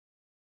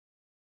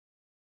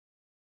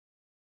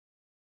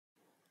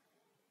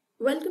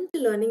Welcome to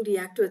Learning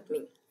React with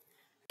me.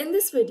 In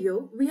this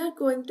video, we are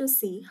going to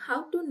see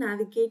how to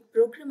navigate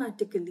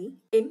programmatically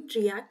in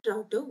React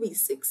Router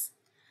v6.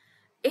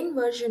 In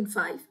version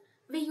 5,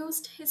 we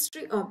used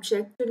history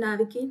object to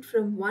navigate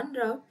from one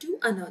route to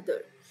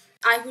another.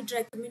 I would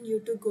recommend you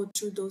to go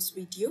through those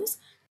videos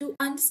to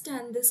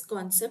understand this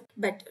concept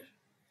better.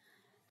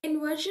 In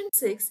version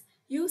 6,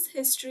 use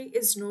history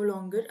is no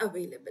longer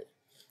available.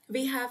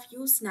 We have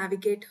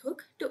useNavigate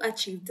hook to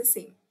achieve the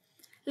same.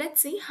 Let's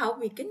see how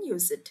we can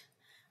use it.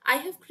 I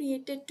have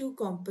created two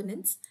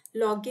components,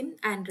 login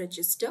and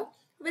register,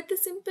 with a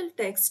simple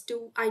text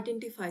to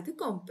identify the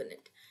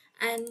component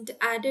and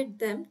added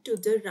them to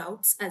the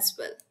routes as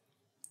well.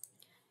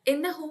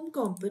 In the home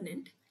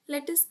component,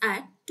 let us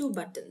add two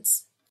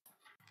buttons.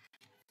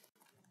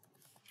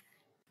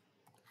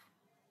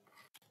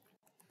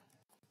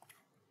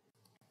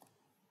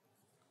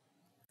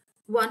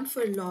 One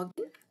for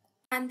login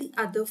and the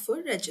other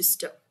for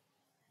register.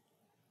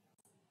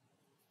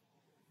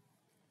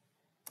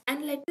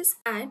 And let us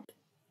add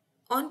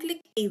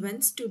on-click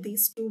events to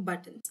these two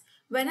buttons.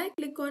 When I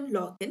click on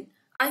login,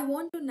 I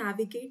want to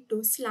navigate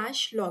to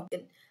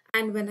 /login,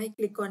 and when I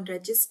click on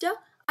register,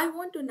 I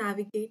want to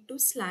navigate to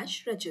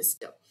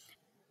 /register.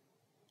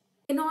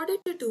 In order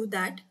to do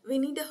that, we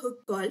need a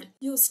hook called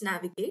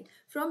useNavigate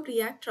from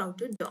React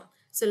Router DOM.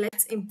 So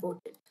let's import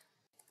it.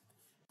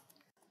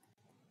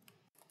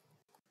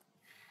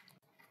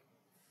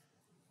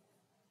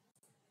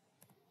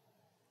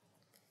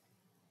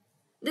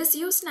 This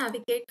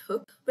useNavigate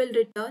hook will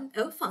return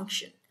a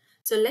function.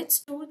 So let's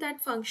store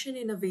that function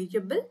in a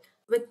variable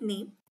with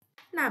name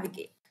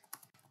navigate.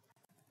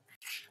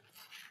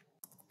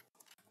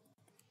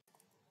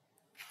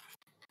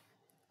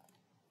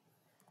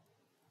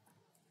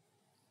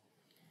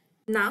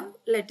 Now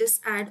let us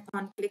add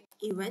on-click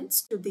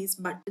events to these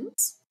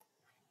buttons.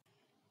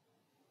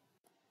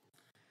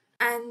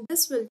 And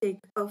this will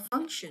take a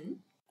function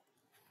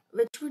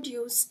which would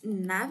use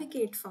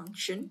navigate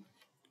function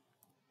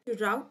to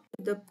route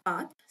to the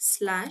path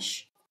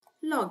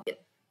 /login.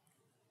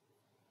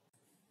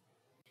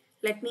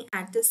 Let me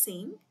add the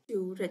same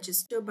to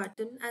register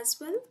button as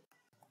well.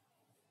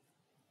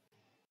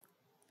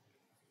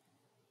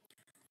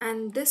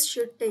 And this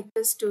should take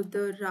us to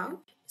the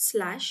route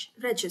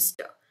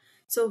 /register.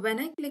 So when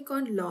I click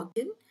on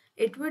login,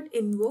 it would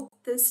invoke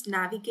this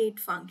navigate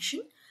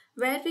function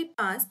where we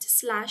passed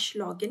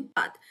 /login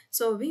path.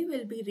 So we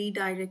will be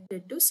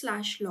redirected to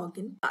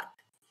 /login path.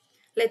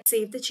 Let's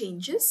save the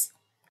changes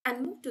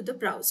and move to the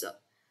browser.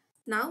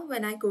 Now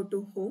when I go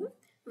to home,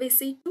 we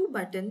see two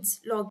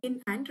buttons,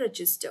 login and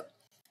register.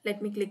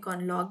 Let me click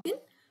on login.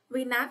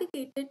 We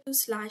navigated to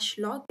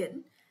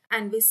 /login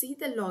and we see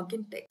the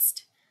login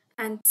text.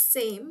 And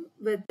same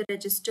with the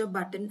register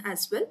button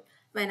as well.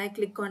 When I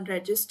click on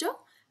register,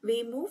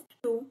 we move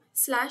to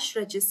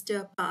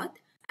 /register path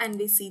and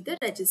we see the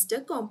register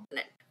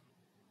component.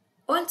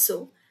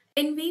 Also,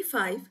 in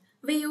V5,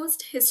 we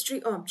used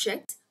history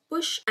objects,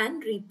 push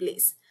and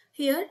replace.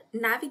 Here,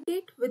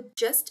 navigate with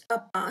just a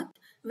path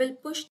will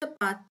push the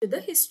path to the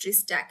history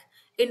stack.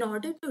 In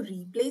order to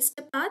replace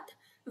the path,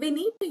 we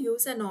need to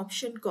use an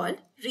option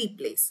called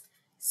replace.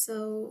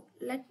 So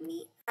let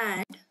me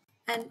add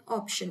an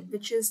option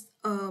which is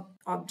a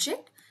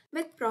object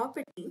with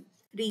property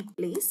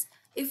replace.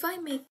 If I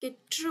make it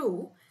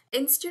true,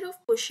 instead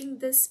of pushing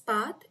this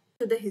path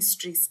to the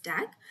history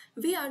stack,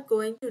 we are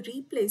going to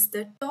replace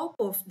the top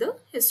of the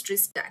history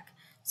stack.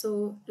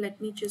 So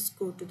let me just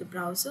go to the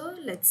browser.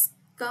 Let's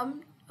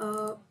come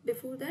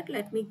before that,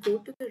 let me go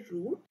to the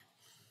root.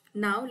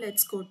 Now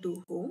let's go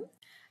to home.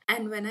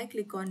 And when I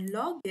click on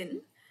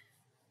login,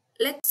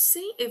 let's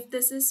see if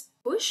this is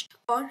pushed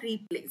or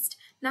replaced.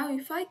 Now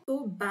if I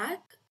go back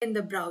in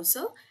the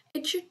browser,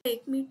 it should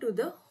take me to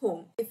the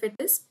home if it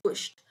is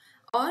pushed,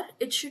 or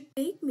it should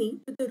take me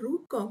to the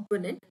root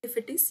component if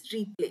it is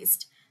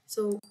replaced.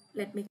 So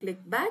let me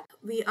click back.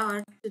 We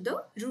are to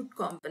the root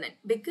component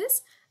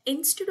because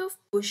instead of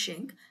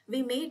pushing,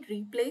 we made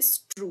replace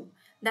true.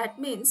 That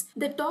means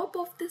the top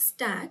of the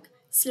stack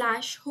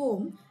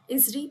 /home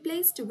is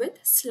replaced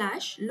with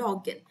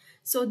 /login.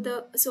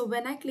 So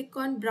when I click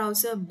on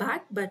browser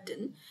back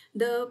button,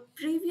 the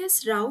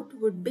previous route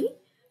would be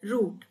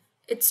root.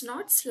 It's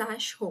not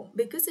 /home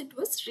because it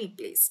was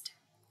replaced.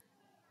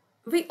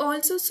 We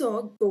also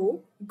saw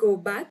go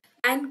back,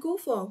 and go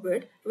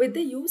forward with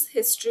the use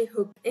history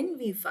hook in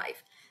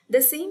V5.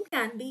 The same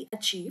can be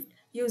achieved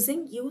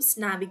using use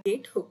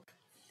navigate hook.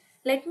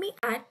 Let me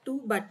add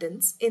two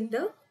buttons in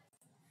the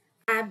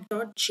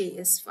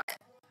app.js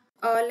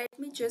file. Let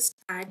me just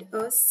add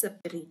a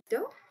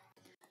separator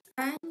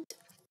and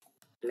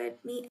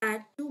let me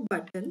add two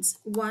buttons,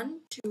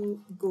 one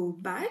to go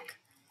back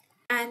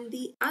and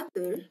the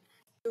other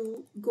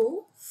to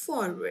go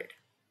forward.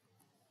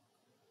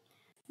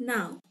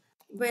 Now,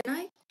 when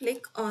I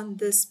click on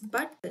this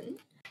button,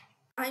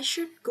 I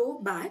should go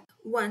back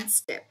one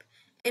step.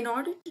 In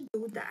order to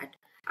do that,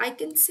 I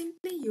can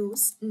simply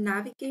use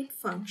navigate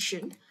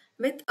function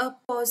with a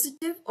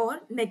positive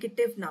or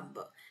negative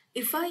number.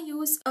 If I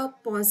use a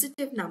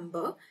positive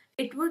number,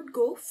 it would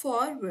go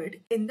forward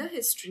in the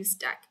history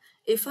stack.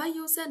 If I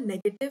use a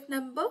negative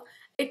number,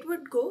 it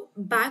would go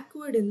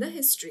backward in the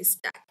history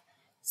stack.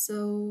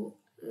 So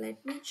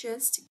let me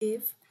just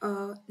give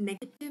a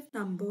negative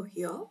number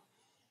here,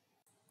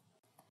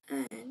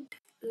 and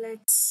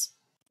let's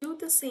do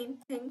the same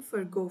thing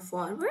for go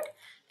forward.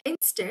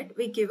 Instead,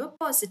 we give a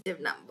positive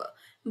number.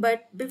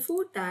 But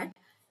before that,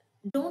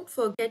 don't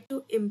forget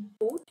to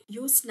import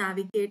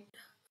useNavigate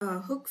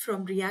hook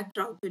from React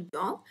Router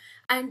DOM,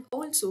 and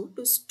also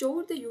to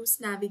store the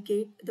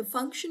useNavigate, the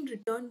function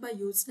returned by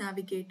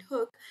useNavigate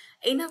hook,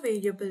 in a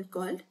variable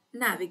called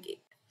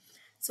navigate.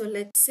 So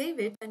let's save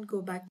it and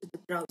go back to the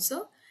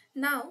browser.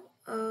 Now,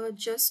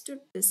 just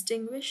to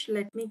distinguish,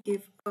 let me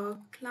give a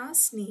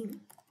class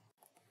name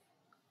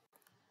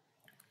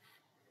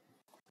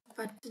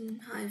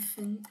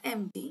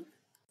button-md,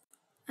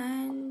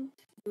 and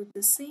do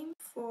the same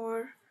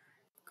for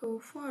go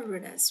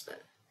forward as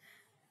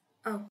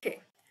well.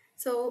 Okay,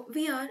 so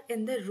we are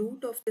in the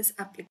root of this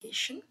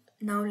application.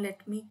 Now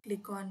let me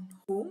click on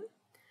home,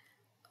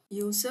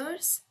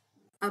 users,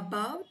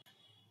 about,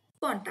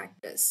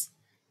 contact us.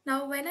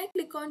 Now when I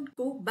click on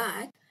go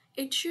back,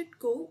 it should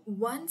go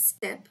one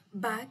step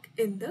back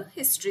in the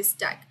history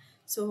stack.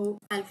 So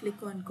I'll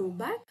click on go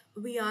back.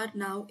 We are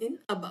now in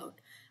about.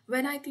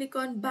 When I click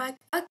on back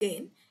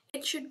again,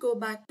 it should go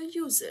back to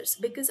users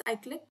because I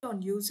clicked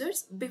on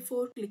users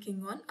before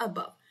clicking on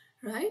above,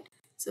 right?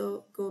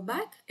 So go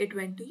back, it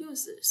went to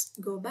users.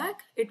 Go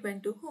back, it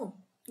went to home.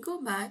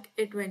 Go back,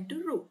 it went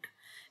to root.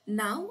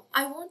 Now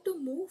I want to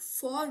move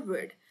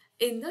forward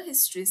in the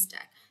history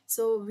stack.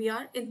 So we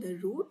are in the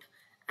root,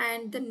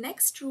 and the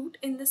next root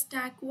in the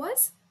stack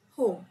was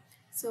home.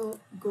 So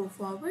go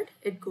forward,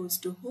 it goes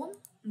to home.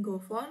 Go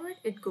forward,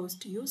 it goes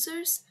to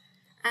users,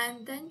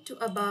 and then to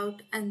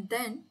about, and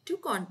then to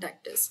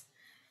contact us.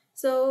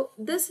 So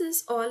this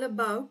is all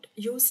about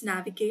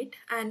useNavigate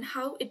and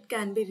how it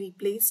can be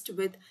replaced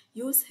with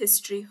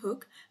useHistory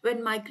hook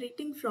when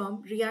migrating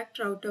from React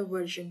Router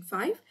version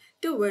 5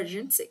 to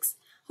version 6.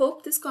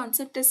 Hope this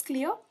concept is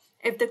clear.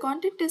 If the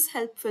content is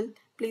helpful,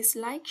 please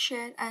like,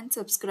 share and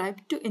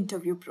subscribe to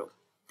InterviewPro.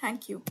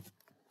 Thank you.